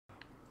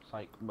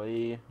Psych,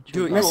 boy.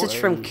 Dude, Message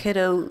from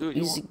Kiddo. Dude,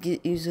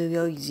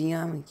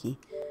 Uzuyamiki.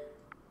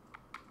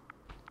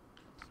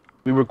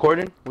 We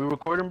recording? We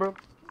recording, bro?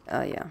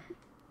 Oh yeah.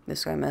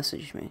 This guy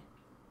messaged me.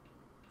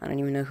 I don't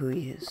even know who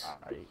he is.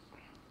 Alright.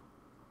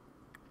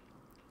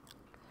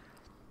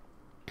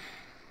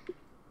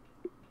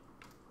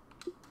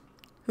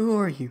 Who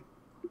are you?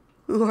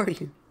 Who are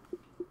you?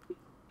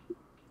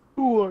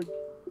 Who are you?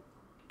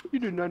 You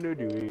do not know,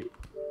 do it.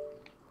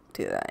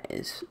 Dude, that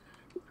is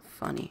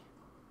funny.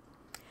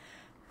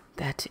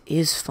 That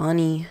is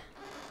funny.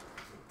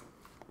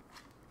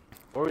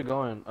 Where are we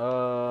going?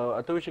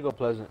 I thought we should go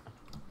Pleasant.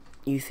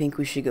 You think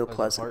we should go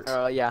Pleasant?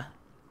 Yeah.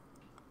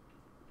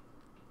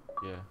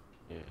 Yeah,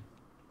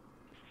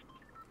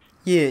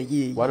 yeah.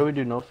 Yeah. Why do we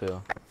do no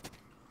fail?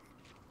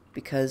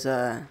 Because,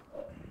 yeah,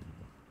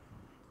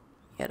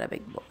 that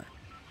big boy.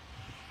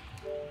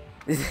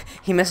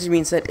 He messaged me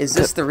and said, "Is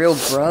this the real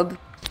grub?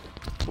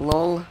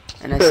 Lol."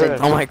 And I said,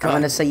 Oh my God. I'm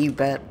gonna say you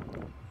bet.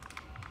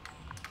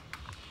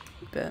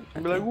 Bet.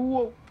 I'd be like,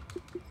 whoa.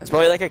 It's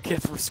probably like a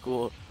kid from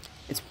school.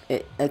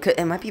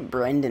 It might be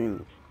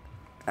Brendan,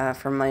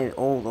 from my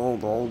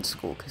old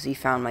school, cause he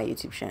found my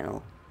YouTube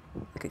channel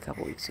like a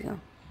couple weeks ago.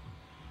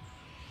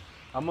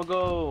 I'm gonna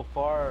go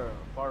far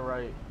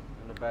right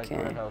in the back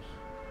of the house.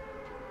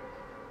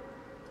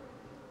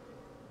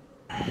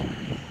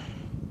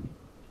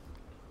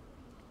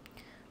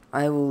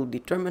 I will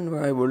determine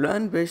where I will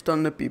land based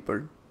on the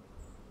people.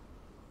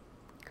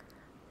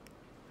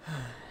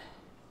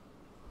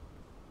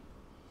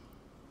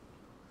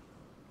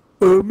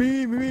 Oh,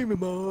 me,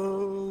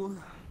 mo.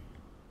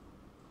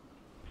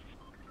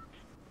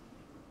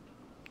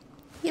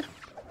 Yep.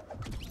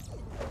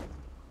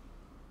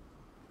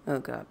 Oh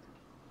god.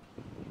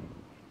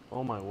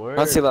 Oh my word. I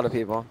don't see a lot of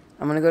people.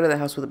 I'm gonna go to the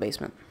house with a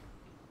basement.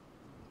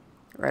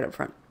 Right up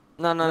front.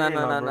 No. No, you're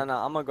not, bro.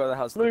 I'm gonna go to the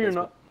house. No, you're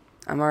not.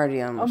 I'm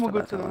already almost gonna go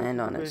about to to the land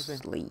house on with his the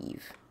basement.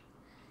 sleeve.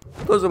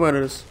 Doesn't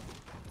matter.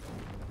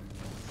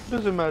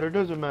 Doesn't matter.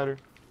 Doesn't matter.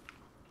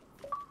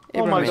 Hey,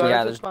 Oh bro, my god.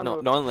 Yeah, I there's just found no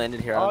a- one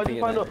landed here. I Oh, don't I think just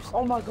it found a, landed.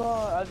 oh my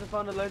god, I just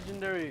found a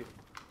legendary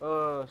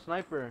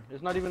sniper.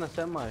 It's not even a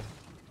semi.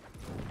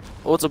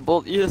 Oh, it's a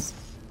bolt. Yes.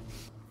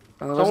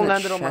 Oh, it Someone wasn't a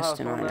landed on my chest house.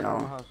 in Someone mine at landed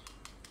on my all. house.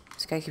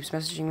 This guy keeps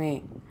messaging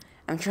me.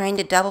 I'm trying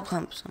to double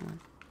pump someone.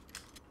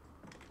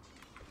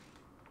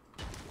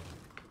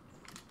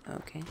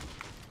 Okay.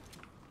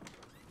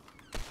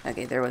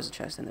 Okay, there was a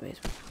chest in the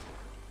basement.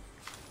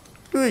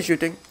 Who is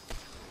shooting?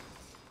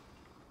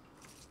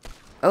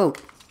 Oh,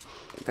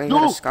 the guy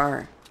got No! a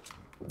scar.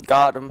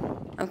 Got him.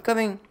 I'm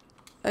coming.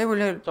 I will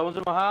help. Someone's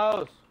in my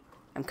house.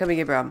 I'm coming,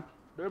 Abraham.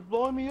 They're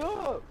blowing me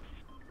up.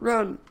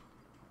 Run.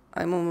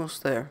 I'm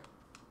almost there.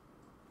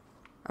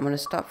 I'm gonna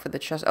stop for the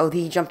chest. Oh,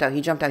 he jumped out.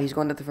 He jumped out. He's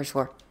going to the first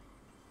floor.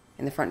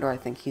 In the front door, I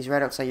think. He's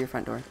right outside your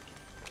front door.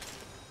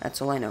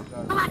 That's all I know.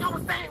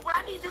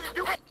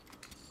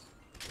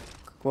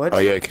 What? Oh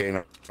yeah,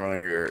 Kane,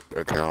 on your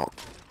account.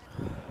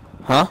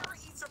 Huh?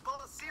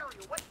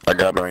 I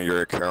got on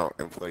your account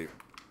and played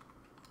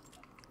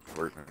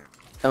Fortnite.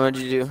 And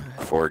what'd you do?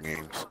 4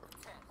 games.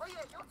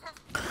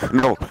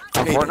 No, On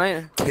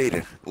Fortnite?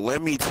 Kaden,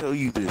 let me tell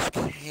you this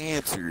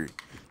cancer.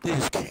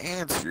 This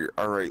cancer.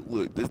 Alright,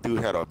 look, this dude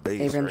had a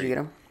base, Abraham, right? did you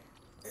get him?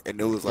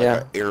 And it was like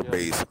Yeah. an air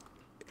base.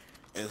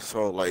 And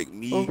so like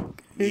me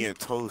and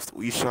Toast,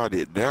 we shot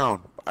it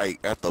down like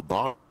at the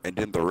bottom, and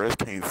then the rest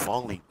came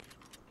falling.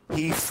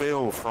 He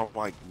fell from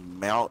like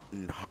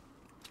mountain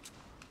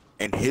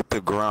and hit the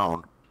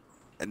ground,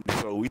 and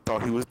so we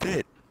thought he was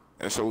dead.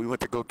 And so we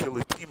went to go kill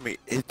his teammate.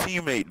 His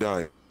teammate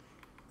died.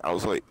 I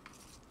was like,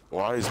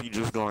 why is he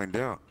just going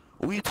down?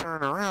 We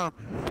turn around,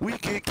 we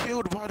get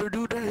killed by the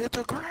dude that hit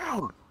the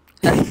ground.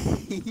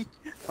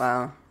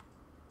 Wow.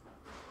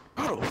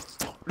 How the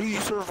fuck do you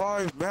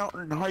survive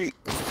mountain height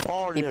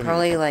fall He damage?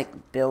 probably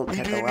like built He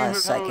at the didn't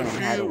last even have second a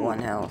and had shield. 1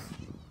 health.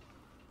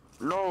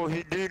 No,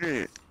 he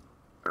didn't.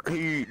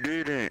 He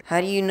didn't. How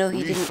do you know he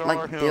We didn't saw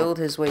like him build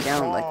his way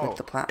down like fall with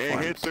the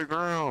and hit platforms? the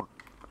ground.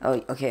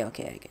 Oh, okay, I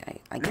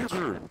get you.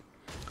 Nigger.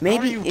 Maybe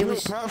How do you it build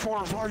was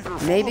platforms while you're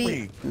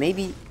maybe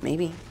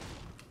falling?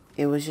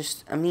 it was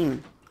just I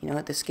mean, you know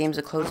what, this game's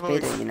a closed No,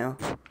 beta, you know.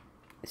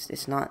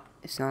 It's not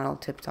all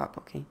tip top,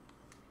 okay?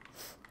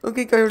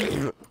 Okay,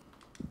 Kyrie.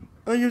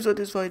 Are you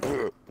satisfied?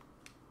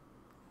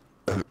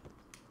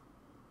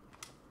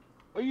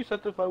 Are you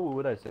satisfied with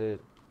what I said?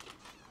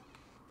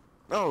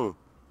 No.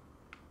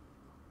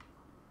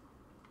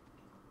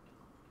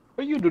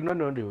 But you do not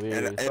know the way.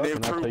 And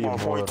it proved my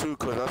point too,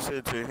 because I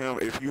said to him,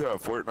 if you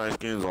have Fortnite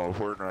skins on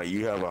Fortnite,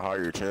 you have a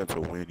higher chance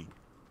of winning.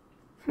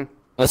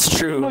 That's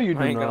true. No, you do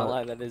I ain't gonna not.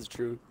 lie, that is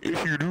true.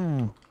 If you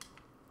do.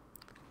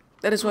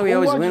 That is why we Oh,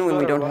 always why'd win you when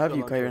we let a don't have rocket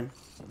you, launcher? Kyron.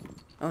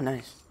 Oh,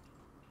 nice.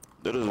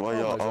 That is why Oh my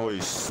y'all God.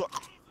 always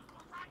suck.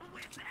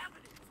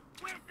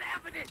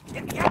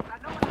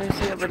 Where's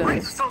the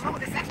evidence?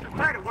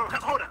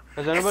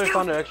 Has anybody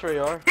found an X-ray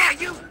AR?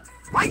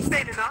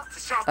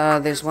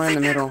 There's one in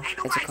the middle.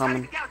 It's a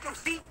common.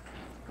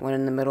 One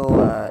in the middle,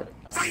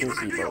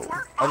 gazebo.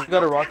 I just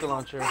got a rocket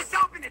launcher.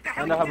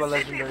 And I have a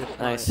legendary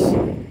sniper. Nice.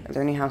 Are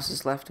there any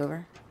houses left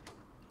over?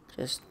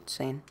 Just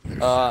saying.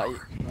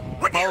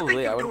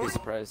 Probably. I wouldn't be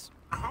surprised.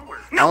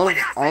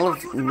 All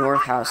of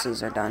north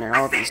houses are done, and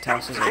all of east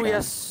houses are Oh done.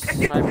 yes,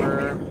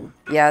 sniper.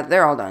 Yeah,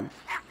 they're all done.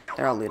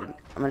 They're all looted.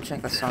 I'm gonna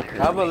check the soccer.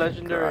 I have a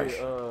legendary,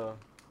 garage.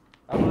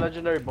 I have a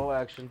legendary bow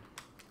action.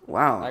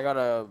 Wow. I got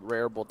a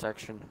rare bolt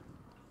action.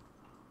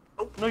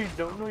 No, you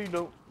don't. No, you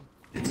don't.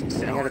 I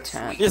got a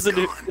tat. Yes, I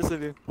do. Yes, I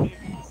do.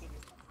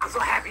 I'm so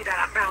happy that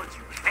I found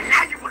you, and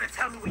now you want to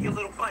tell me where your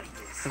little buddy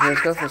is. Okay,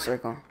 let's go for a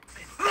circle.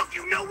 Look,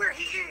 you know where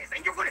he is,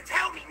 and you're gonna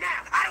tell me now.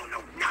 I don't know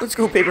nothing. Let's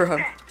go, paper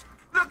hug.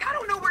 Look, I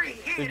don't know where he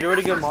is. Did you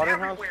already get modern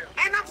house?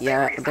 And I'm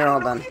Yeah, serious, they're I all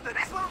don't know done. either.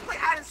 That's why I'm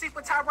playing hide and seek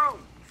with Tyrone.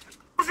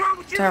 What's wrong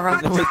with you?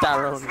 Tyrone. With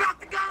Tyrone. Stop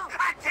the gun.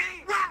 I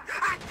can't.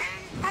 I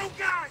can't. Oh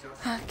God.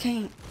 I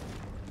can't.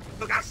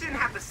 Look, I shouldn't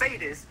have to say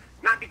this.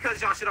 Not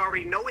because y'all should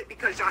already know it,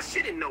 because y'all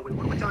shouldn't know it.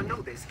 Why would y'all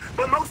know this?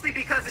 But mostly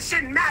because it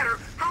shouldn't matter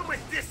how much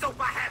dish soap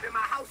I have in my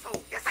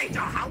household. This ain't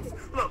your house.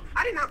 Look,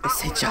 I did not buy This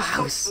all ain't of your those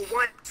house. soaps for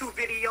 1, 2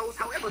 videos,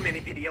 however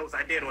many videos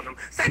I did on them.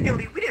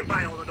 Secondly, we didn't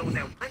buy all of those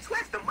at once. Who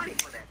has the money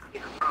for that? I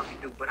mean, I probably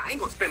do, but I ain't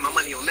gonna spend my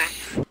money on that.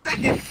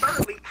 Second,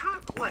 thirdly,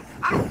 what?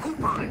 I don't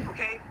coupon,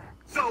 okay?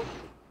 So,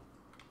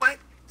 what?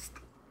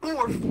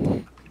 Fourth,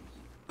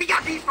 we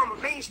got these from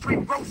a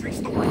mainstream grocery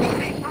store. These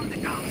ain't from the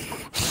dollar store.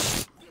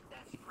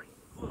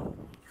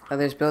 Oh,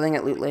 there's building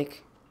at Loot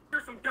Lake.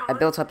 I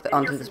built up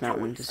onto this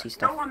mountain to see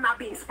stuff. No, I'm not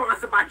being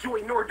sponsored by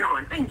Joey nor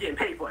Don. They ain't getting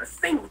paid for a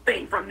single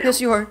thing from them.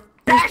 Yes, you are.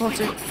 You're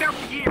sponsored.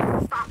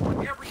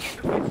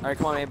 Alright,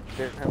 come on, Abe.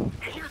 And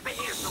here's the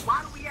answer.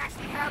 Why do we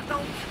actually have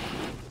those?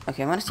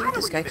 Okay, I want to see what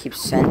this guy keeps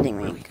sending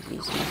me because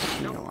he's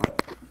messaging me a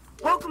lot.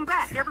 Welcome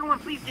back. Everyone,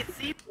 please get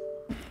seated.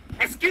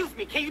 Excuse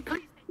me. Can you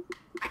please?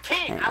 I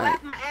can't. I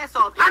laughed my ass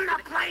off. I'm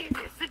not playing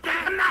this. Sit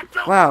down. I'm not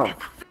joking. Wow.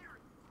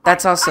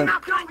 That's awesome.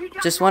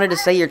 Just wanted to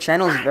say your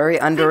channel is very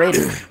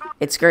underrated.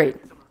 It's great.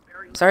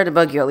 Sorry to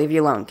bug you. I'll leave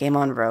you alone. Game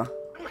on, bro.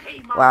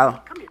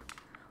 Wow.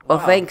 Well,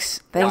 thanks,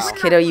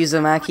 Kiddo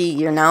Uzumaki.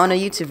 You're now in a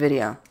YouTube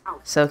video.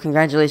 So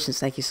congratulations.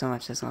 Thank you so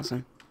much. That's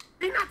awesome.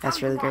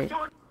 That's really great.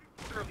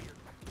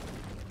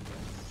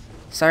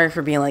 Sorry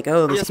for being like,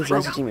 oh, this kid's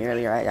messaging me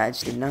earlier. I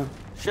just didn't know.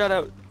 Shout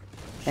out.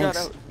 Thanks.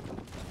 Shout out.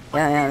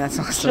 Yeah, that's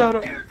awesome. Shout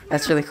out.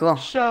 That's really cool.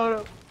 Shout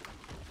out.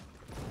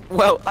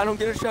 Well, I don't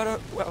get a shout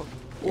out. Well.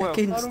 Well.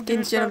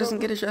 Caden's channel doesn't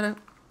get a shout out.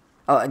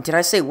 Oh, did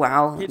I say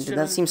wow? It Did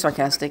that seem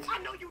sarcastic?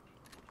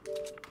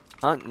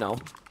 Huh? No.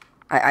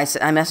 I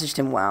messaged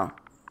him wow.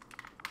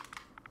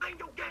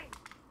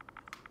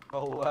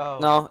 Oh wow.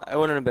 No, I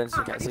wouldn't have been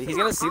sarcastic. He's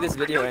gonna see this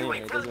video anyway.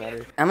 It doesn't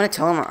matter. I'm gonna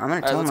tell him. I'm gonna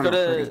Alright, tell him. let's go I'm to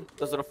recording.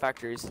 those little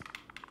factories.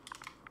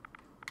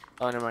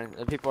 Oh, never mind.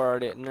 The people are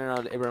already.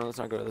 No, Abraham, let's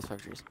not go to those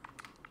factories.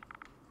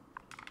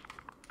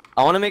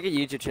 I want to make a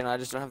YouTube channel. I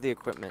just don't have the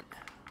equipment.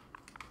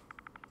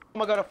 Oh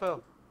my god, I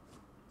fell.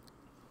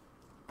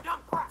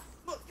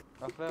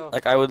 I fell.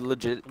 Like, I would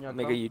legit Can you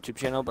make a come? YouTube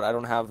channel, but I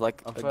don't have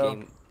like I a fell.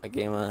 game.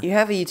 You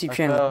have a YouTube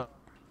channel.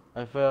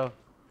 I fell.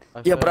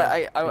 Yeah, but fell.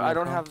 I Can you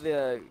don't come? have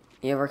the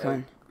Yeah, we're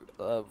coming.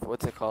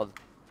 what's it called?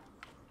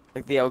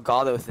 Like the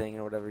Elgato thing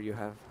or whatever you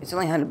have. It's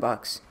only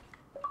 $100.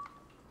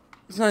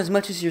 It's not as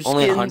much as your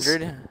Only skins.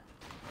 100.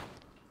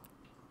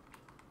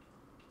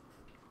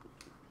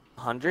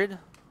 100?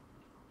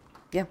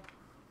 Yeah.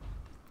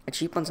 A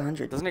cheap one's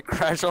 100. Doesn't it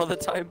crash all the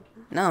time?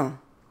 No.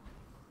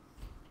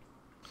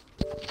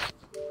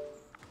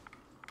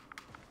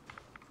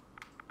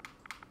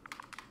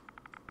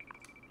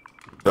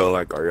 So,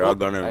 like, are y'all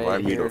gonna I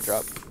invite me to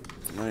drop.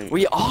 Fortnite?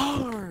 We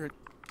are.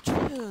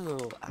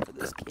 Chill after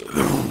this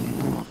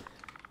game.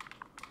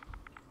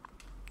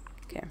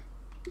 Okay.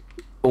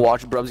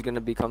 Watch Brub's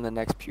gonna become the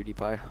next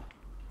PewDiePie.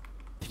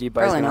 PewDiePie's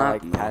Probably gonna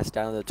not. like pass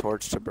down the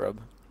torch to Brub.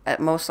 At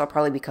most, I'll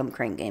probably become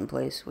Crank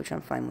Gameplays, which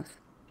I'm fine with.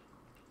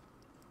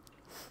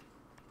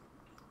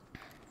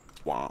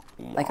 Wow.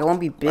 Like, I won't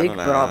be big, No,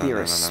 but I'll be no, no, no, no,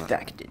 no.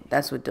 respected.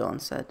 That's what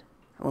Dylan said.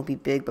 I won't be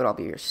big, but I'll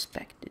be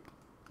respected.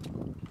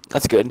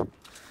 That's good.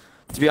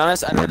 To be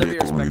honest, I'd rather be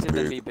Dick will respected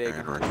than be big.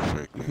 and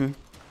respected.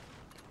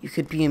 You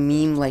could be a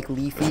meme like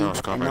Leafy sounds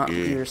and kinda not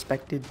gay. be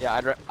respected. Yeah,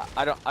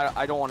 I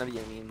don't want to be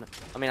a meme.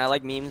 I mean, I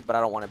like memes, but I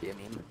don't want to be a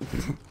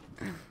meme.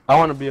 I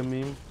want to be a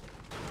meme.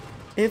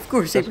 Of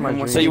course, That's my Abraham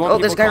wants So to you be- want Oh,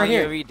 this people guy right calling you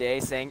here. every day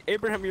saying,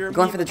 Abraham, you're a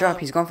Going meme for the drop.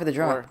 He's going for the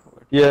drop. Or-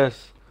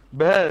 Yes.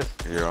 Best.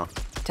 Yeah.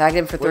 Tagged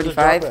him for Where's the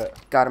drop 35.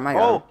 at? Got him. I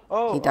got him.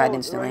 Oh, He died right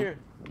instantly. here.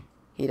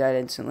 He died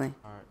instantly.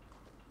 Alright.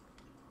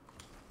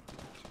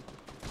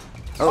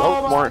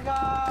 Oh, my more.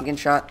 God. I'm getting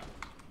shot.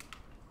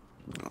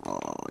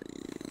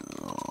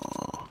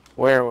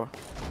 Where?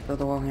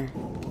 Build a wall here.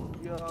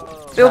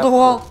 Yo. Build a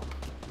wall!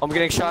 I'm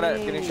getting shot at.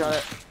 Getting shot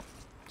at.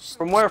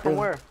 From where? From Build-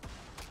 where?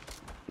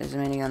 There's a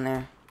minigun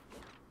there.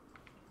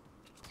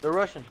 They're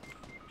Russian.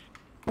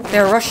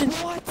 They're Russian?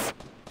 What?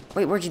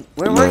 Wait,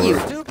 where were you?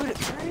 Stupid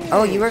train.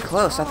 Oh, you were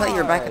close. I thought you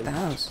were back at the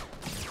house.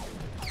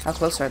 How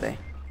close are they?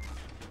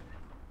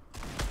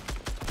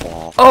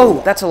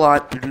 Oh, that's a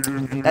lot.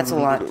 That's a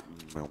lot.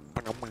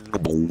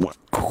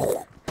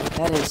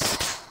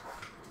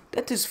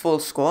 That is full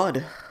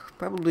squad.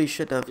 Probably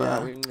should have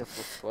Yeah, we need a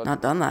full squad.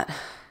 not done that.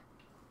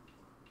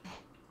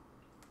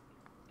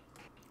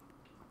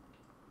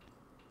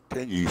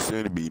 Can you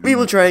send me? We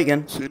will try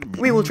again. Send me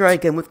We will nudes. try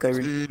again with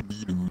Kyrie. Send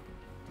me nudes.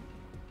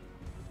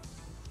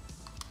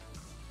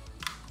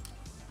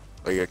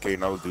 Oh yeah,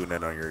 Kaden, I was doing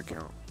that on your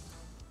account.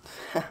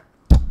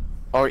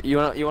 Oh, you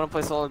wanna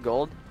play solid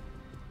gold?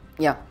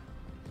 Yeah.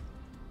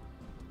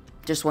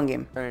 Just one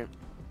game. Alright.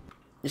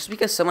 Just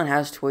because someone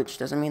has Twitch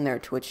doesn't mean they're a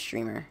Twitch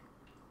streamer.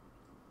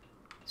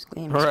 This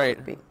game is Right.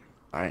 creepy.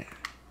 I.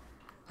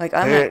 Like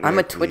I'm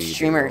a Twitch Technically,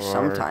 streamer they are,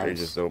 sometimes. They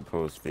just don't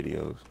post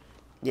videos.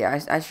 Yeah,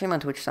 I stream on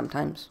Twitch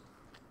sometimes.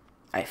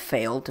 I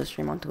failed to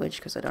stream on Twitch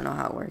because I don't know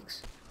how it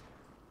works.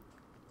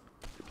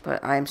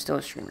 But I am still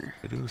a streamer.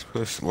 It is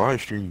press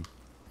live stream.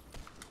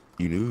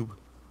 You noob.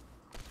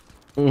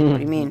 What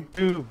do you mean?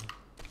 Dude.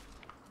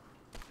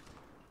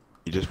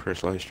 You just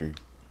press live stream.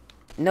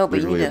 No, but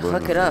you need Literally to a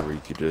hook button it up. where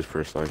you can just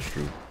press live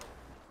stream.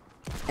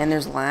 And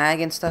there's lag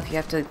and stuff you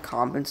have to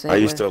compensate I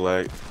used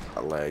with.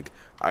 to lag.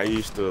 I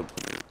used to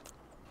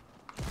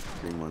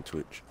stream on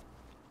Twitch.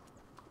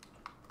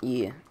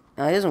 Yeah.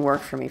 No, it doesn't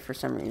work for me for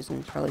some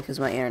reason. Probably because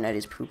my internet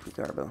is poo-poo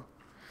garbo.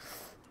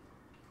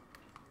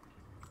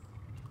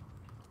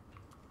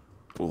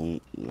 Boom.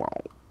 Wow.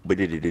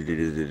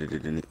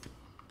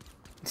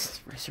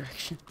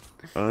 Resurrection.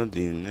 What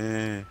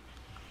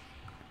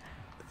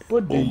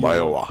do Oh you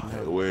my want?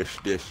 god. Where's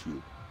this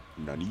you?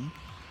 Nani?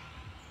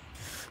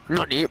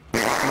 Money.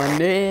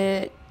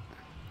 Money.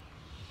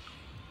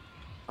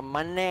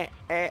 Money.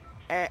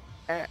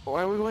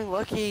 Why are we going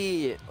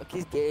Lucky?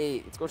 Lucky's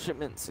gay. Let's go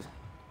shipments.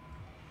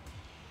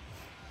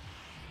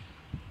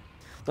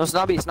 No,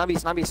 snobby.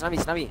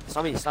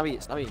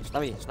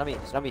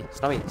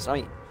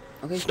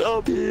 Okay.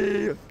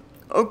 Stubby!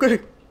 Okay.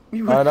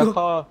 You Alright, would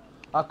go.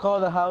 I call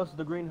the house,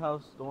 the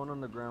greenhouse, the one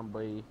on the ground,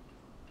 boy.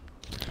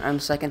 I'm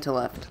second to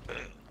left.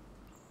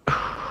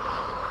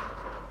 I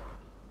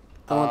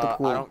want the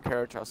pool. I don't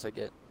care which house I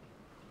get.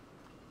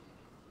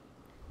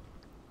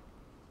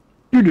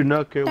 You do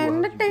not care what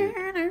house you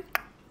get.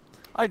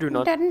 I do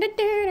not.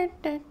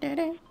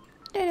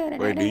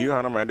 Wait, do you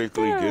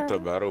automatically get the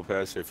battle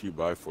pass if you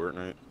buy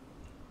Fortnite?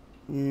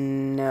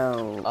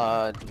 No.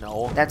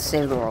 No. That's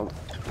Save the World.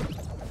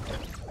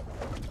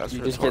 That's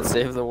You just get retarded.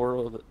 save the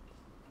world.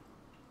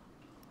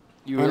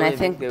 You And I really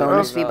think they would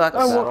bonus give out V-Bucks- the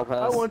I battle want,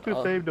 I pass? want to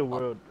Oh. save the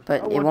world. But I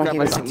it want won't that give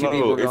by us some a two pool.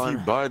 people No, if going. you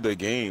buy the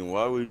game,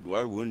 why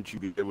wouldn't you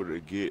be able to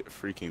get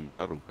freaking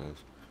battle pass?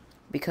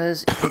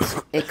 Because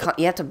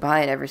you have to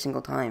buy it every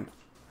single time.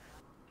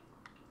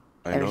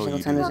 I Every know single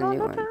you time do. there's a new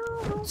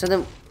one. So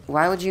then,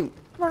 why would you...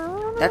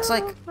 That's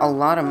like a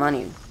lot of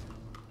money.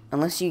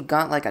 Unless you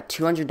got like a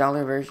 $200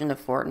 version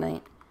of Fortnite.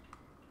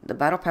 The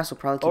Battle Pass will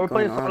probably Oh, we're keep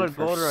going playing on Solid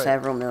for Gold, right?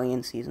 several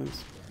million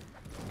seasons.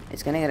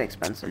 It's gonna get Are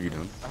expensive. you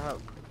done?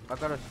 I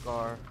got a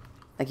scar.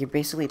 Like, you're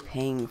basically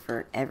paying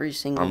for every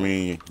single... I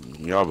mean,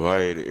 y'all buy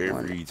it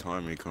every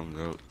time it comes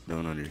out.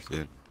 Don't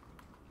understand.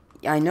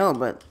 I know,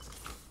 but...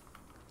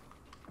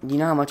 You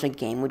know how much a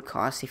game would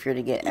cost if you were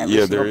to get every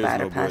Yeah, there single is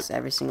Battle no Pass but.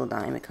 every single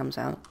time it comes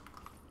out?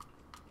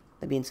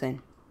 That'd be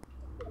insane.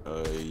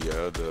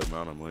 Yeah, the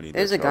amount of money.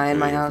 There's that a guy y'all in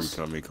my pay house.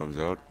 every time it comes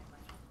out.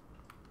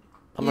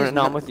 I'm He is I'm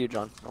not- with you,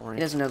 John. Don't worry.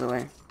 He doesn't know the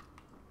way.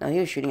 No, he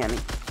was shooting at me.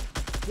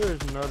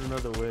 There's not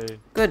another way.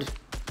 Good.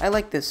 I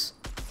like this.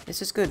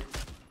 This is good.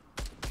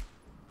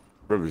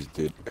 Rubber's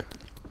dead.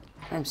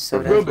 I'm so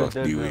But dead. Rubber- Fuck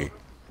dead you, now. eh?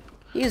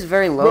 He is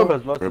very Brub low.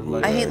 has lost his Rubber-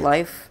 life. I hate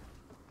life.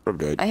 Rub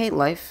dead. I hate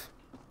life.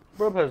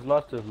 Brub has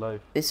lost his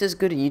life. This is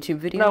good YouTube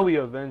video. Now we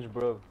avenge,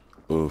 bro.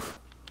 Oof.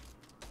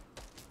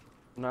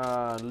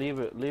 Nah, leave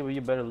it. Leave it.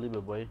 You better leave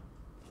it, boy.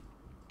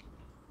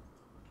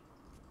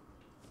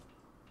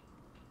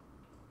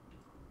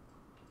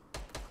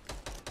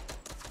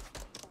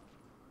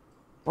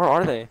 Where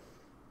are they?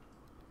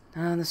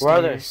 On the Where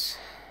are they? stairs.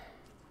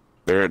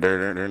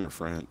 They're in the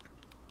front.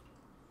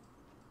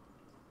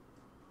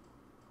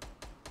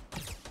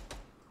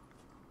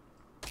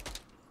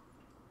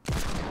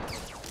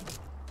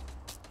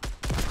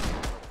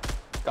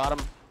 Got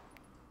him.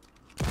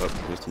 Up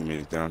 15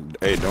 minutes down.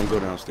 Hey, don't go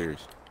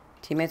downstairs.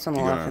 Teammates on If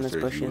the you go left in this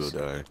downstairs, you will bushes.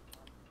 die.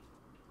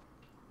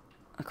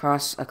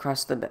 Across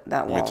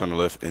that wall. Teammates on the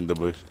left in the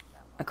bush.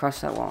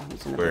 Across that wall.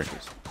 He's in the Where?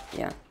 bushes.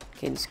 Yeah.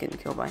 Caden's getting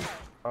killed by him.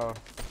 Oh.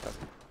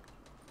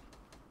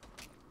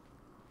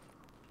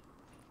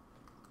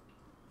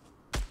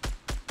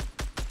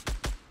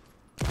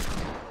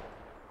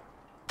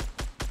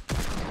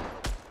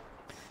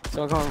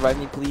 Someone come revive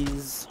me,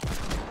 please.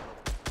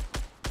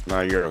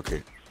 Nah, you're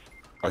okay.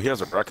 Oh, he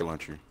has a rocket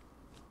launcher.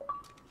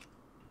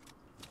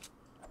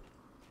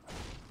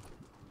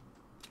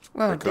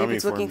 Well, They're coming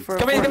David's for looking me. for a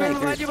Come in, Fortnite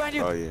behind you, group. behind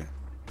you. Oh yeah.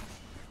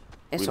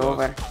 It's We lost.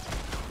 over.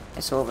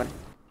 It's over.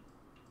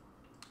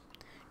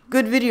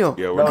 Good video.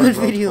 Yeah, That we're was Good Rob's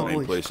video, fault. playing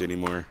boys. place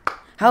anymore.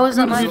 How is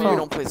that my We don't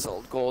fault? play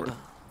solid gold.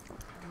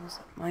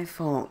 My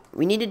fault.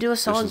 We need to do a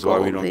This solid is why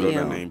gold we don't video.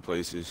 go to name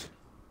places.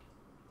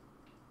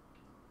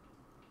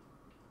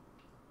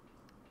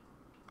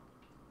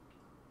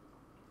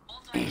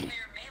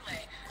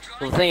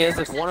 Well, the thing is,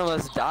 if one of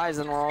us dies,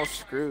 then we're all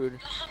screwed.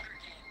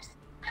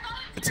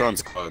 It's on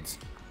squads.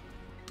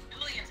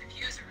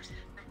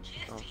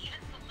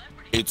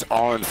 It's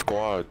on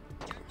squad.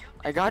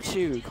 I got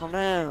you. Calm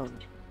down.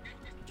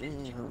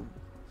 Damn.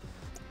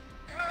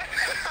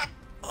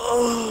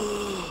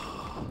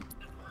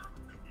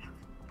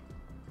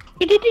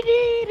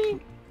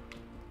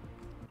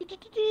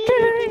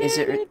 Is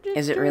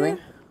it really?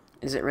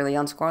 Is it really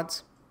on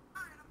squads?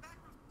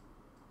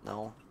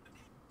 No.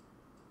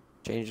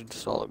 Change it to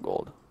solid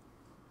gold.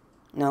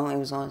 No, it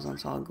was always on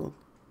solid gold.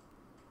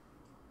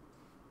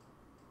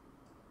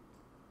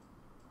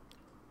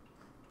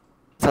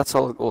 It's not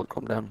solid gold.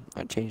 Calm down.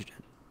 I changed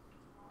it.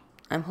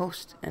 I'm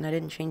host, and I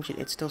didn't change it.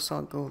 It's still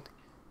solid gold.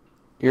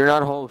 You're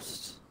not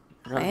host.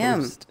 You're not I am.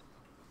 host.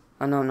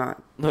 Oh, no, I'm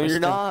not. No, I you're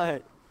still-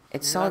 not.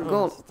 It's You're solid not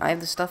gold. host. I have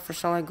the stuff for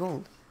solid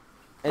gold.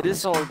 It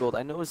is solid gold.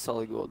 I know it's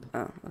solid gold.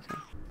 Oh, okay.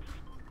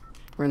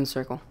 We're in the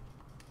circle.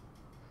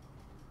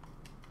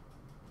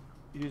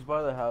 He's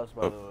by the house,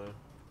 by the way.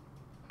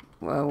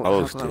 Well, I how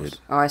was close? dead.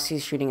 Oh, I see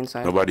he's shooting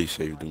inside. Nobody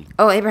saved him.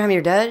 Oh, Abraham,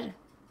 you're dead?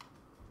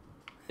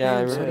 Yeah, I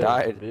I'm really sorry.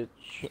 died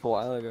Bitch. a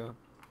while ago.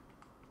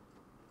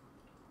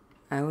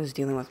 I was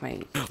dealing with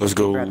my Let's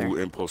go brother.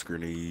 impulse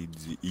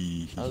grenades.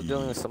 I was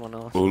dealing with someone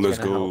else. Oh, who's let's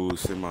gonna go help.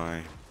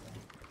 semi.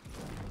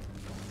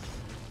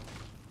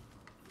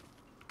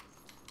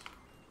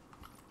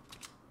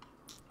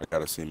 I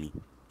gotta semi.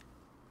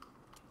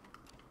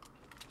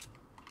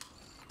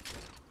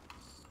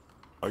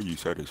 Are you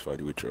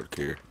satisfied with your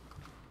care?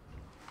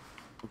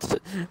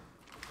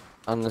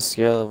 On the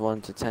scale of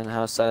 1 to 10,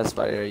 how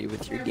satisfied are you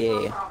with your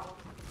gay?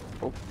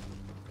 Oh,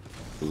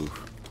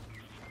 Oof.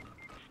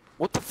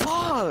 what the fuck?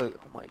 Oh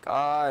my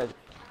god.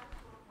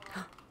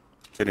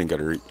 They didn't get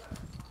a read.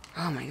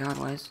 Oh my god,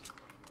 Wes.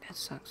 That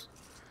sucks.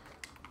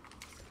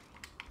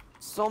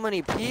 So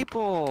many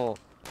people.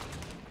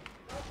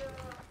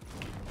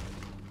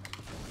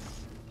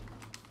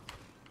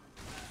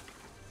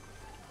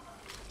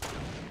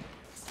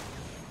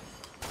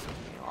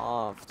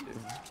 Off, dude.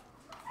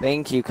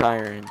 Thank you,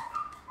 Kyron. As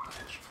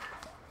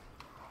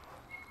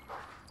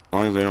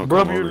long as they don't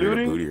Bro, come you're over here to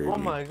booty looting? rape Oh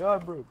me. my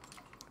god, bro.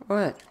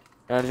 What?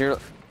 And you're...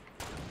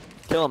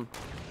 Kill him.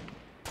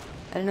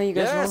 I didn't know you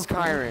guys Yes, were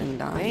Kyron.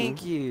 dying.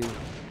 Thank you.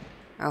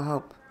 I'll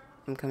help.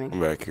 I'm coming. I'm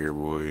back here,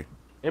 boy.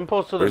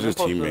 Impulse to them. Where's his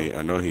Impulse to teammate? them.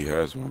 I know he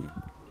has one.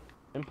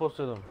 Impulse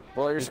to them.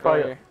 Well, you're He's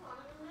probably- spy.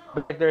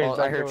 Back there, he's Oh, I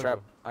back heard there a with trap.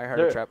 them. I heard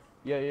There. a trap.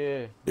 Yeah, yeah, yeah.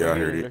 Yeah, They're I heard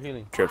healing, it. They're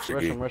healing. Traps are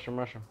Rush gay. him, rush him,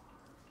 rush him.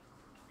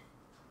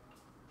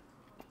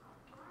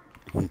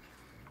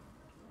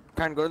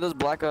 Kyron, go to those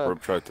black, Or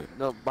tried to.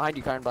 no, behind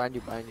you, Kyron, behind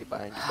you.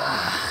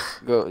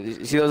 Go,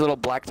 you see those little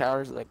black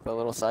towers, like the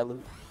little side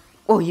loop?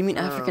 Oh, you mean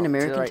No, no, no, African to the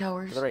American right,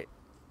 towers? To the right.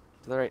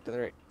 To the right, to the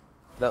right.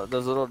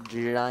 Those little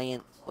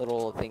giant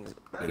little things.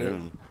 I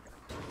didn't.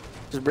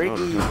 Just break No,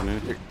 these. there's nothing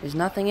in it. There's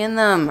nothing in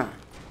them.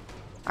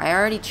 I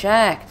already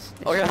checked.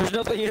 Oh yeah, there's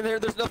nothing in there.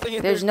 There's nothing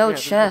in there. There's no Yeah,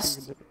 nothing chest.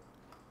 in there.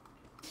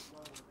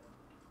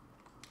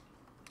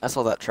 I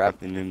saw that trap.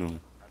 Nothing in them.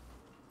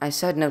 I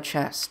said no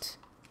chest.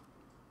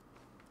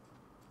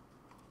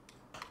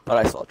 But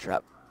I saw a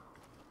trap.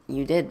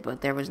 You did,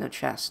 but there was no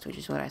chest, which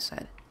is what I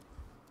said.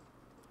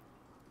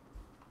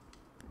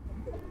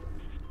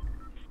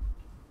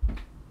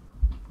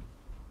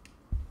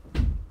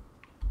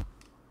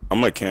 I'm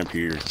gonna camp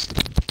here.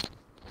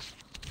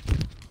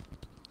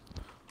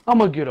 I'm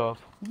gonna get off.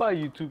 Bye,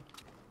 YouTube.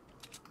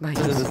 Bye.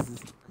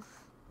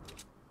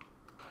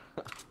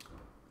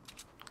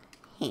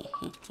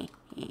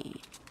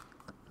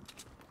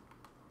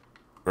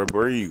 Bro,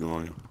 where are you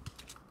going?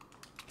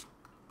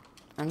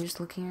 I'm just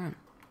looking around.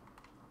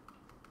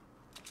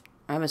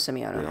 I have a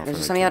semi-auto. Yeah, I'm There's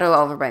a finna semi-auto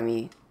over by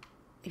me,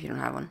 if you don't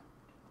have one.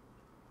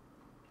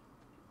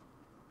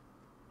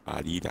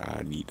 I need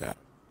that.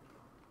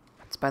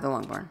 It's by the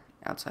long barn,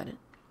 outside it.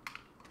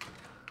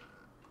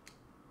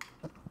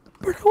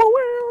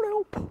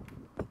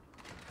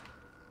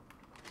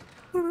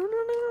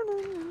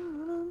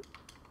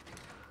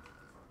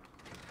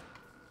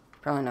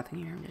 Probably nothing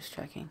here, I'm just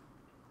checking.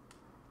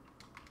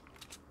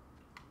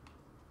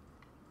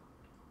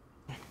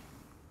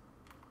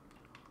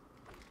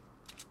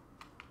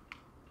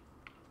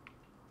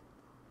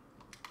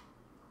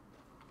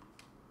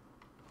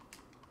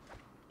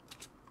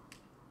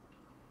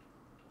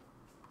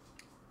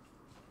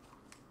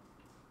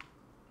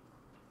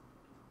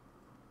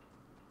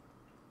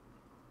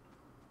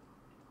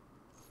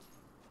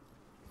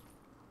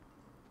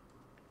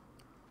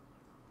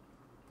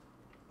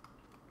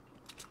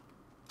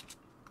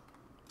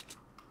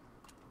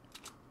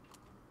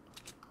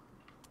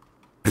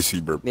 I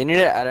see, bro. They need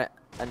to add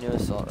a new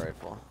assault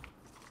rifle.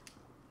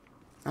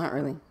 Not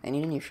really. I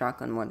need a new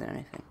shotgun more than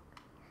anything.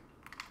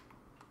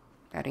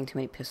 Adding too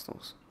many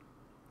pistols.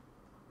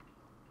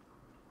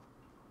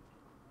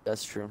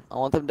 That's true. I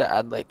want them to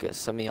add like a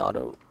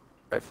semi-auto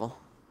rifle,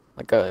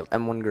 like a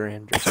M1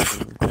 Garand or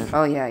something.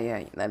 Oh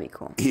yeah, that'd be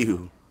cool.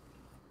 Ew.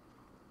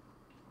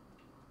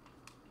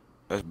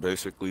 That's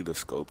basically the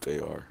scope they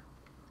are.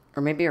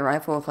 Or maybe a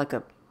rifle with like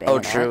a Oh,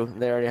 bayonet. true.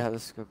 They already have a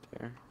scope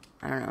there.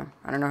 I don't know.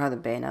 I don't know how the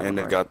bayonet And would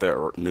they work. got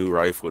that new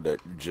rifle that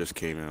just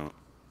came out.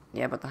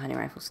 Yeah, but the hunting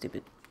rifle's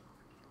stupid.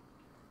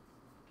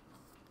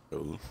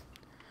 So,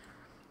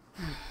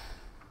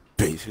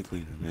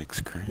 basically the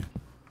next crap.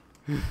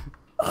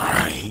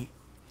 Alright.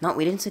 No,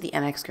 we didn't say the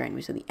MX Grand.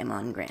 We said the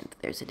M1 Grand.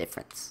 There's a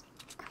difference.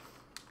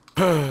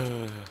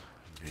 Niggas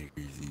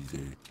these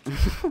days.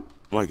 I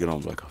might get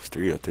on Black Ops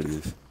 3 after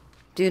this.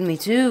 Dude, me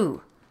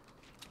too.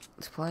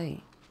 Let's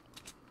play.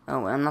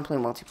 Oh, I'm not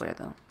playing multiplayer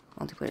though.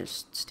 Multiplayer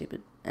is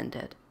stupid and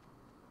dead.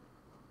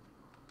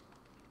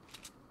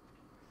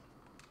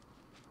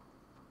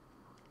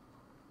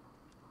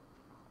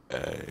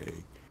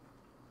 Hey.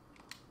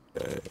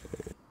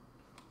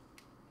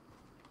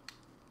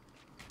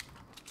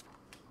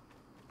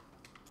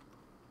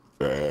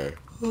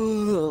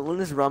 When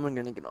is ramen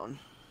gonna get on?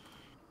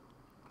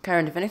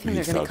 Karen, if anything,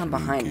 they're Please gonna stop come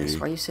being behind us. gay.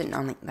 Why are you sitting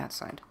on that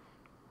side?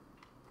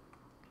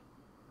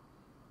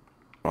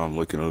 I'm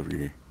looking over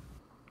here.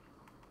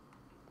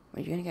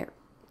 Well, you're gonna get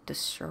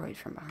destroyed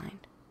from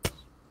behind.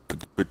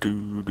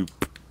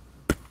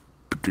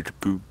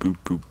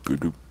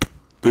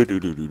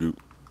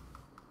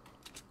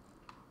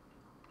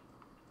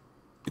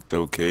 It's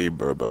okay,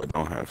 bro, but I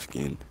don't have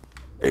skin.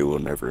 They will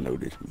never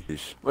notice me.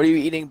 What are you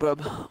eating,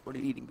 bub? What are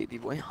you eating, baby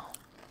boy?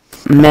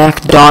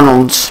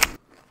 McDonald's.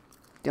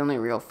 The only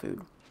real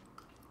food.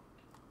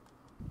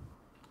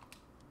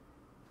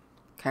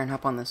 Karen,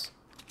 hop on this.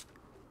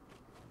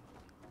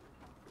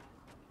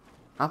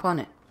 Hop on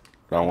it.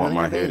 I want Building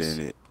my a head base.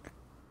 in it.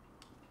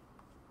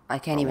 I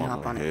can't I even want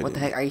hop my on it. head What the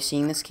in heck? it. Are you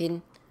seeing this,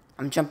 kid?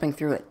 I'm jumping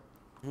through it.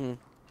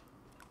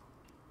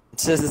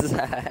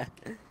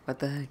 What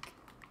the heck?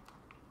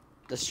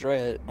 Destroy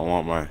it. I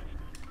want my...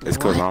 It's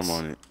cause I'm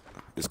What? on it.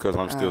 It's cause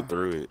I'm still Oh.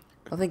 through it.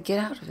 Well, then get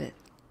out of it.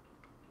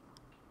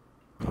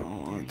 I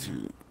don't want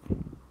to.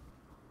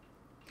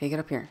 Okay, get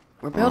up here.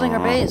 We're building our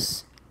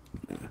base.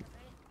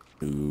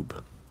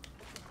 Noob.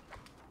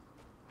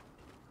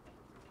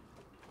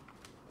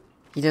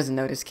 He doesn't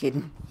notice,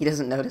 kid. He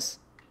doesn't notice.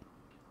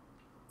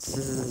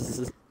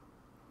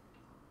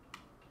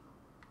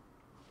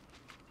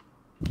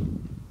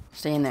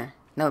 Stay in there.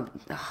 No.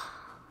 Oh,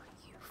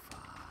 you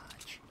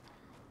fudge.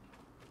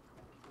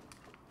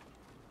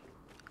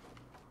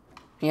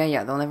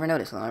 Yeah, they'll never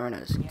notice. They'll never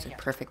notice. It's a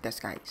perfect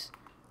disguise.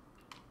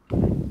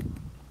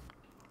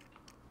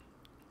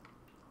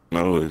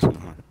 No, it's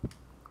not.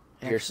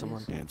 Here's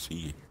someone. Can't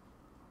see.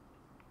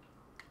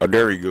 Oh,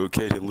 there we go,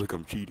 Kaden. Look,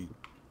 I'm cheating.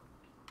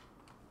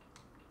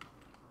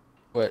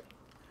 What?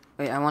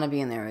 Wait, I want to be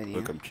in there with you.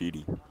 Look, I'm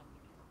cheating.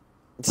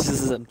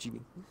 I'm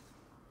cheating.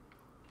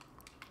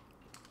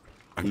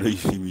 I know you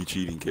see me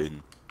cheating,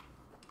 Kaden.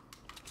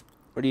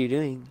 What are you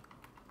doing?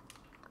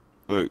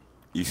 Look,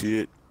 you see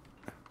it?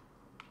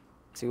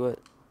 See what?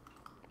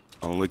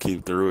 I'm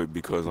looking through it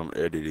because I'm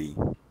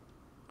editing.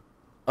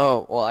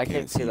 Oh, well, I Can't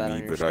can't see see that me, on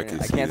your but I screen. can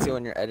I can't see see it.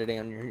 when you're editing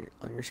on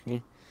your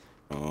screen.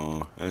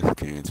 Oh, that's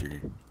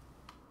cancer.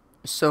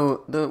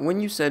 So, when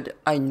you said,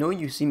 I know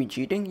you see me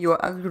cheating, you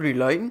are actually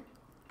lying?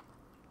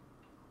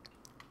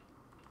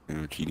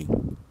 I'm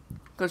cheating.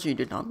 Because you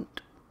did not.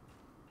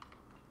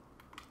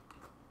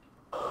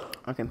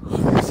 Okay.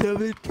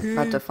 17.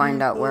 About to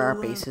find out where our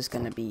base is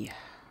gonna be.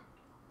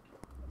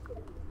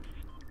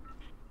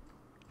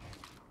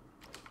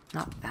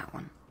 Not that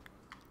one.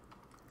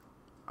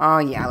 Oh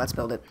yeah, let's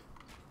build it.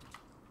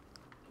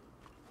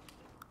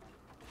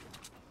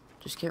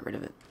 Just get rid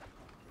of it.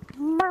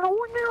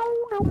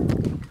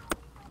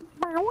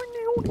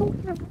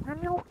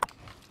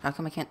 How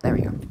come I can't? There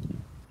we go.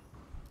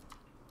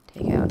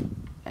 Take out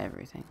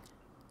everything.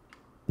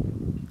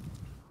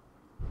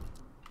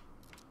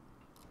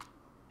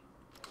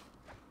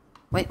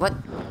 Wait, what?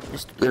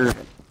 Just There's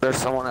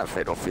someone at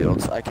Fatal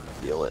Fields. I can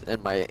feel it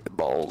in my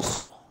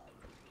balls.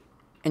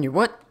 and your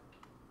what?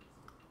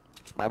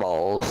 My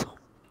balls.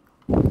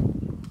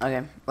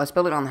 Okay, let's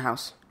build it on the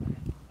house.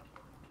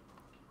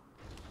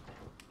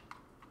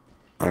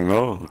 I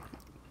know.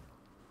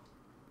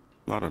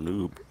 Not a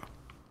noob.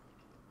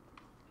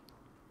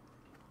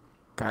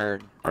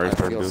 Tired. Alright, I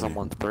start feel building.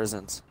 someone's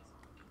presence.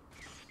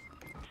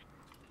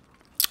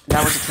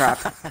 That was a trap.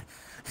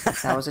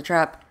 That was a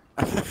trap.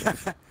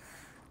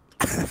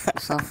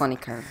 It's not funny,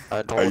 Kurt.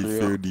 I told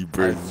feel you. the I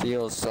presence.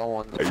 feel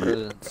someone's I-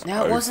 presence.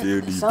 That I wasn't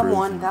feel the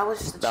someone. presence. That was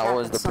just a That trap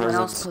was that the someone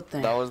else presence. put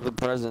there. That was the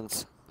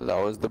presence.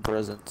 That was the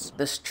presence.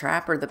 This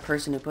trap or the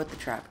person who put the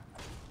trap?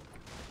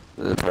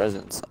 The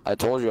presence. I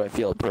told you I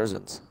feel a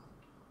presence.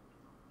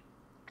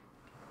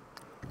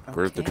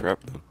 Where's the Okay. trap,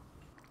 though?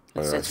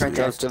 It's I right see there. it.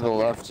 Just to the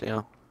left,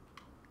 yeah.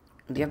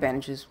 Do you have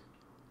bandages?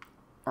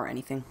 Or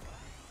anything?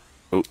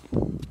 Oh,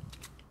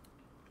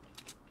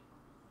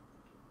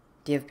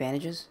 Do you have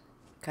bandages?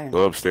 Kyron,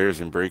 go upstairs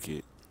and break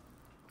it.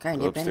 Kyron, do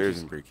Go you have upstairs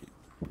bandages? and break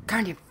it.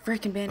 Kyron, do you have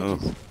freaking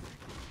bandages?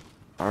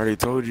 I already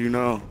told you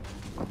no.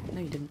 No,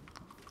 you didn't.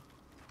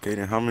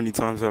 Kaden, how many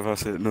times have I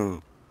said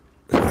no?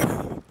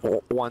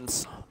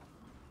 Once.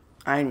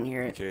 I didn't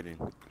hear it.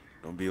 Kaden,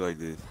 don't be like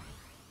this.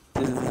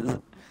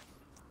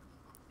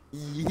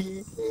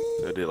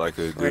 Said it like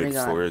a Swear to good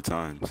God. 4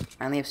 times.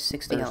 I only have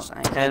 60 There's health.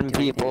 I can't 10 do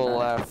anything people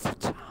about it.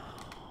 left.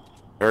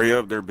 Hurry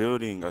up, they're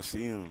building. I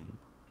see them.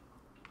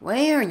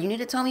 Where? You need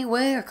to tell me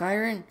where,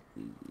 Kyron.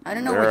 I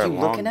don't know They're what at you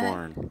looking at.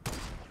 Longbourn.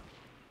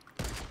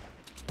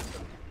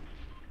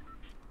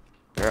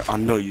 I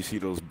know you see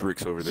those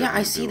bricks over there. Yeah, I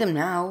being see built. them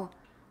now.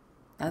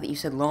 Now that you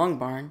said long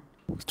barn,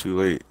 It's too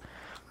late.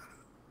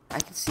 I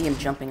can see him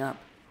jumping up.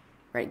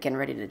 Right, getting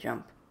ready to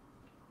jump.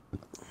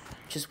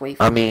 Just wait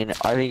for I him. mean,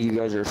 I think you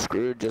guys are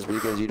screwed just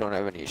because you don't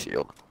have any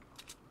shield.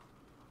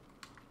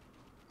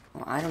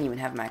 Well, I don't even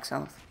have max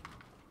health.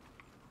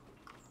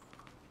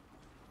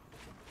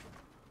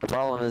 The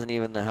problem isn't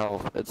even the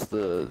health, it's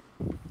the...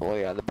 Well,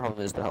 yeah, the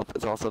problem is the health.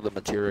 It's also the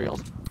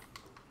materials.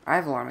 I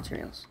have a lot of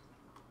materials.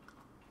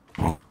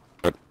 Oh,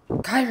 but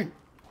Kyron!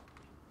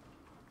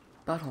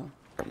 Butthole.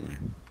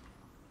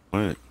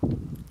 what? Your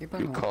You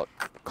butthole.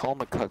 call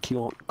him a cuck, you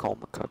won't call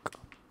him a cuck.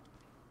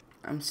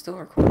 I'm still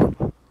recording.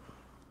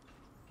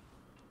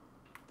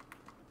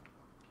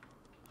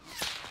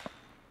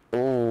 Oh,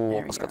 There we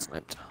almost go. got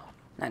sniped.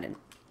 I didn't.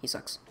 He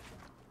sucks.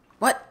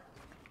 What?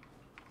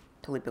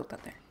 Totally built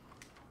up there.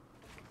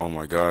 Oh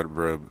my god,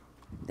 bro.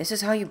 This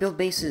is how you build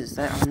bases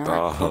that are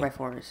not Stop.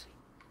 4x4s.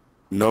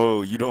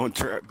 No, you don't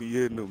trap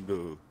me in them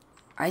though.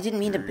 I didn't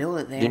mean to build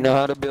it there. You know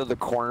how to build the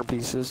corner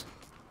pieces?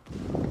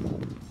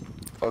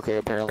 Okay,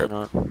 apparently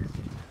not.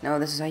 No,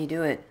 this is how you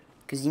do it.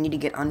 Because you need to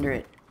get under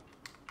it.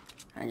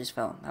 I just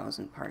fell. That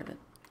wasn't part of it.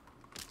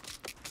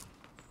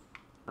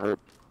 Rip.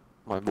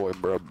 My boy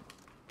Brub.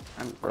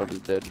 I'm Brub is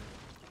dead.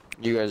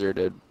 You guys are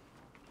dead.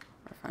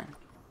 We're fine.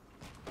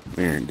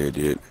 We ain't dead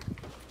yet.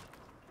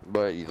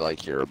 But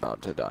you're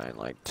about to die in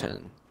like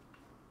 10,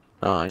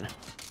 9,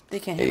 They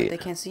can't hit what 8, they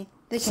can't see.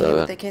 They can't hit what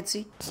 7, they can't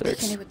see. They 6,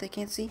 can't hit what they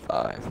can't see.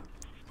 5,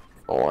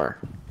 4,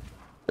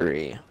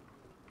 3,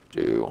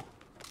 2,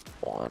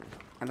 1.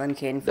 I'm on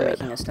Caden for Dead.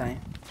 making us die.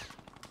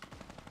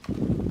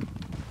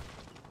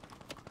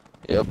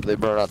 Yep, they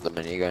brought out the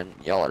minigun.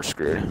 Y'all are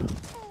screwed.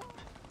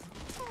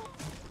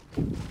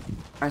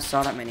 I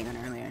saw that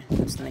minigun earlier.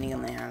 That's the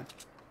minigun they have.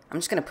 I'm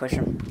just gonna push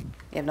them.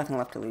 They have nothing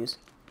left to lose.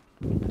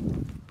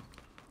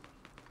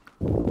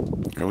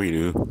 Yeah, we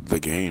do. The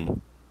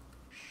game.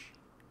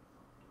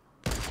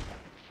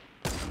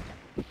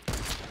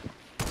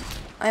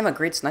 I am a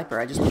great sniper,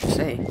 I just want to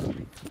say.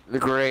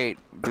 Great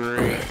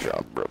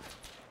job, bro.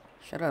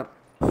 Shut up.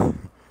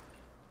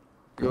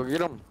 Go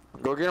get him.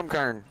 Go get him,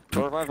 Karen.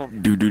 Go revive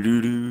him. Do do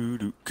do do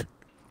do. Do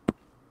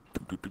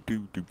do do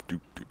do do do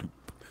do.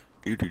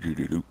 Do do do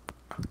do do.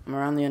 I'm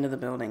around the end of the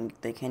building.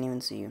 They can't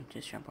even see you.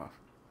 Just jump off.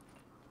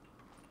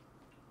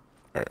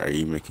 Are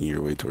you making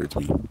your way towards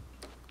me?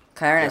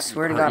 Kyron, I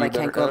swear to God, I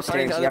can't go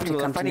Finding upstairs. other You have to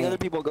people, come to finding me. other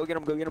people. Go get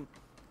him. Go get him.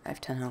 I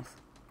have 10 health.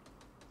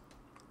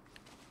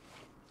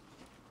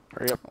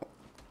 Hurry up.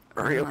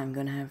 Hurry up. I'm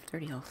gonna have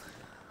 30 health.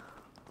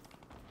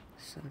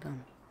 So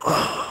dumb.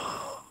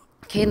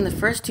 Caden, the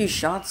first two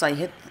shots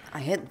I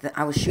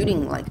was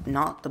shooting like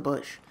not the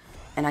bush,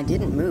 and I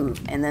didn't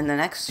move. And then the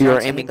next You were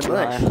shots I hit aiming the too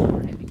bush.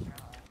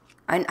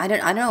 high.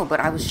 I know, but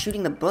I was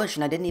shooting the bush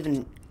and I didn't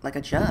even like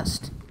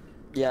adjust.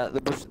 Yeah,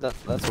 the bush.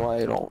 That's why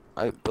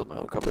I built my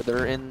own cover.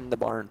 They're in the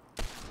barn.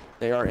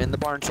 They are in the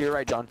barn to your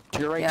right, John. To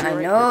your right. Yeah, to your I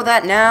right, know your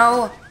that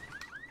now.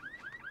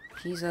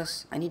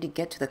 Jesus, I need to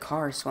get to the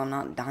car so I'm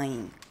not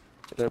dying.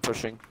 right. They're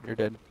pushing. You're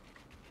dead.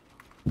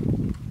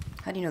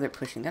 How do you know they're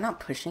pushing? They're not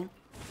pushing.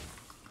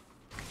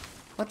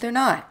 What? They're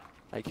not.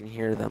 I can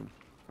hear them.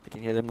 I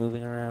can hear them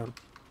moving around.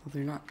 Well,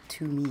 they're not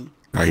to me.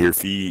 I hear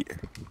feet.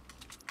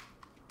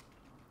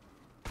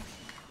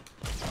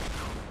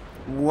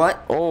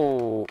 What?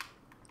 Oh.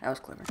 That was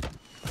clever.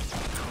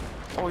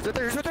 Oh, he's right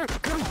there. He's right there.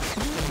 Get him.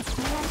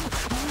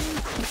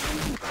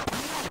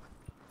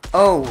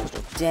 Oh,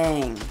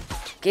 dang.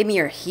 Give me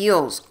your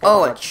heals.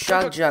 Oh, a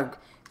chug jug.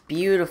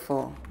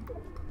 Beautiful.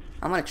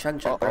 I'm gonna chug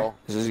jug, bro. Uh-oh.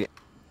 This is...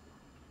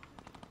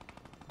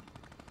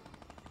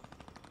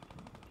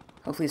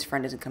 Hopefully his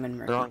friend doesn't come in.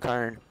 They're on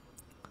Kyron.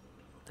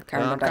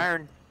 Kyron, don't die.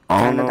 Kyron. I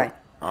Kyron, don't don't know. die.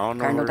 I don't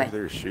know Kyron, don't where die.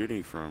 they're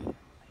shooting from.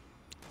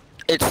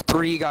 It's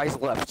 3 guys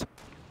left.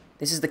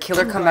 This is the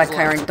killer Two comeback, guys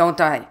Kyron. left. Don't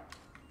die.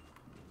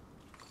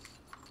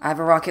 I have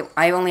a rocket.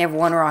 I only have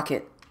 1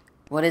 rocket.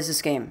 What is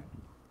this game?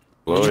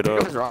 Blow Did it you pick up.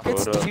 up his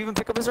rockets? Blow it Did up. you even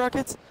pick up his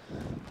rockets?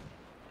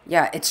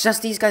 Yeah, it's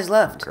just these guys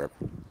left. Crap.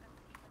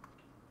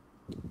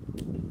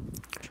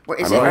 Where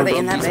is I it? know, Are they but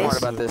in that Be smart base?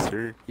 about this.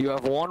 Sure. You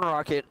have 1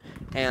 rocket,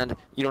 and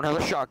you don't have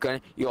a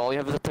shotgun. All you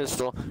have is a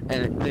pistol,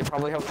 and they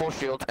probably have full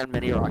shield and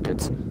many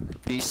rockets.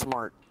 Be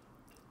smart.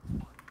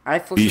 I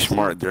have full Be shield.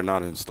 smart. They're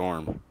not in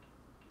storm.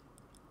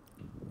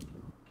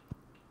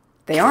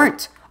 They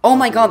aren't. Oh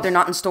my God, they're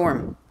not in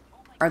storm.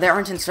 Or they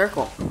aren't in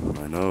circle.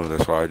 I know.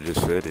 That's why I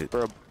just said it.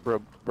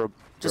 Bro.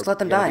 Just let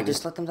them die.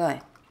 Just let them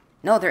die.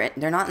 No, they're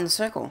not in the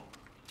circle.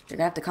 They're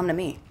gonna have to come to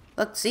me.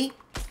 Look, see?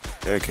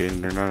 Yeah,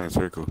 Caden, they're not in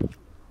circle.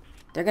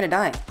 They're gonna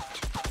die.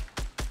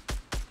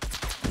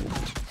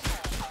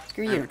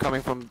 Screw you.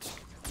 Coming from...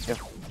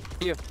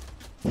 Yeah.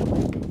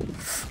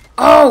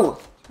 Oh!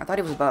 I thought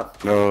he was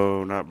above.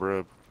 No, not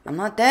bro. I'm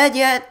not dead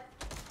yet.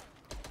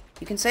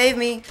 You can save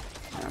me.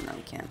 No,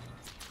 you can't.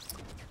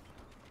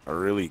 I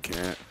really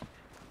can't.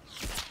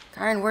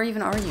 Kyron, where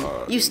even are you?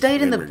 You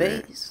stayed in the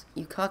Immigrant. base.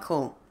 You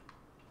cuckhole.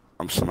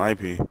 I'm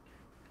sniping.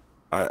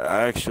 I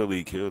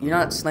actually killed You're him.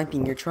 not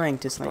sniping. You're trying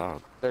to snipe.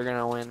 Stop. They're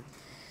gonna win.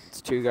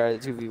 It's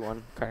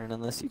 2v1 kind of,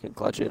 unless you can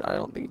clutch it. I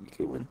don't think you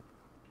could win.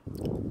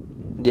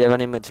 Do you have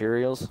any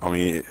materials? I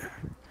mean,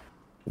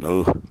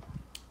 no.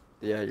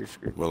 Yeah, you're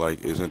screwed. But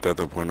like, isn't that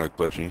the point of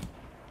clutching?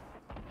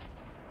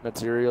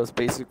 Materials,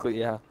 basically,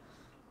 yeah.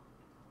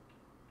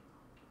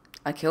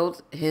 I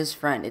killed his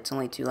friend. It's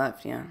only 2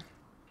 left, yeah.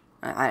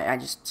 I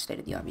just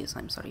stated the obvious.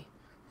 I'm sorry.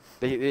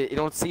 They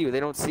don't see you. They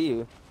don't see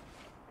you.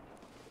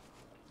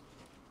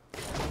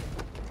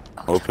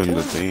 Open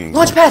the thing.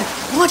 Launchpad!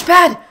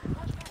 Launchpad!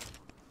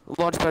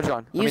 Launchpad,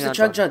 John. Use the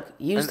chug jug.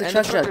 Use the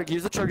chug jug.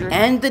 Use the chug jug.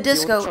 And the Heal with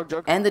disco. chug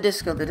jug. And the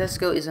disco. The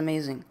disco is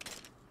amazing.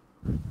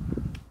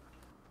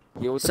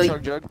 Heal with So the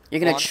chug jug. you're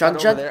gonna Launch chug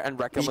that jug? over there and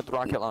wreck him with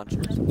rocket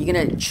launchers. You're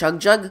gonna chug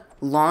jug,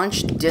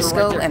 launch, They're disco,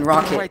 right there. and They're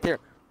rocket. right there.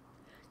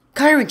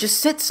 Kyrie, just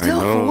sit still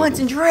for know. once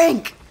and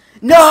drink.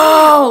 Oh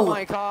No!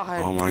 my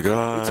god. Oh my I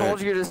told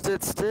god. you to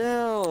sit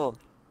still.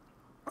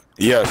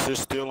 Yeah, sit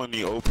still in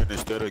the open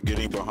instead of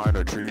getting behind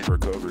a tree for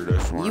cover.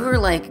 That's smart. You were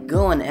like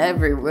going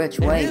every which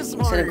way is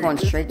instead of smart. going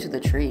straight to the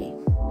tree.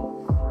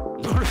 No,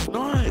 it's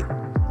not.